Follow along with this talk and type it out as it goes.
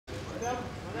You're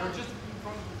just in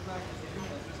front of the flag.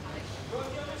 Go on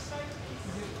the other side,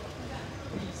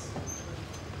 please.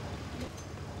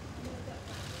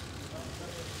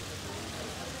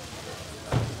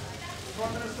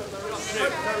 Prime Minister,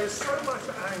 there is so much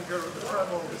anger at the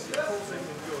turmoil this is causing in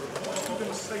Europe. What are you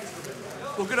going to say to them?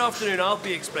 Well, good afternoon. I'll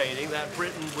be explaining that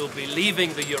Britain will be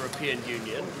leaving the European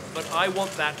Union, but I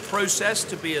want that process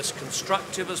to be as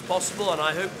constructive as possible, and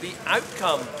I hope the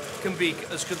outcome can be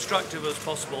as constructive as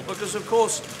possible, because, of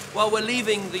course, while we're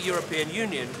leaving the European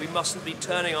Union, we mustn't be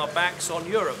turning our backs on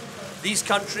Europe. These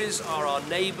countries are our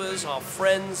neighbours, our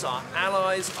friends, our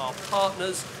allies, our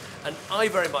partners, and I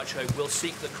very much hope we'll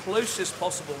seek the closest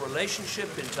possible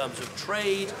relationship in terms of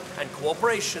trade and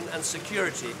cooperation and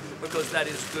security, because that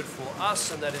is good for us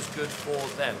and that is good for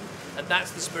them. And that's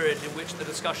the spirit in which the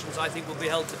discussions, I think, will be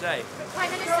held today.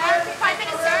 Prime Minister,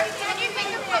 can you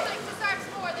think the public deserves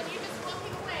more than you just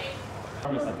walking away?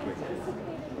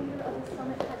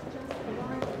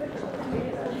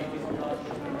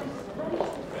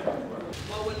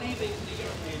 While we're leaving the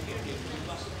European Union, we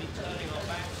mustn't be turning our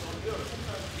backs on Europe.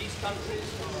 These countries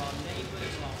are our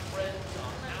neighbours, our friends,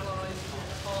 our allies, our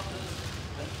partners,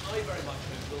 and I very much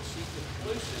hope we'll seek the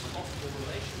closest possible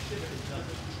relationship in terms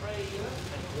of trade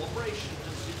and cooperation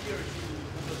and security,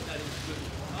 because that is good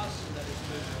for us and that is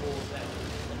good for them.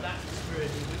 And that's the spirit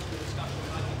in which the discussion,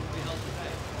 I think, will be held.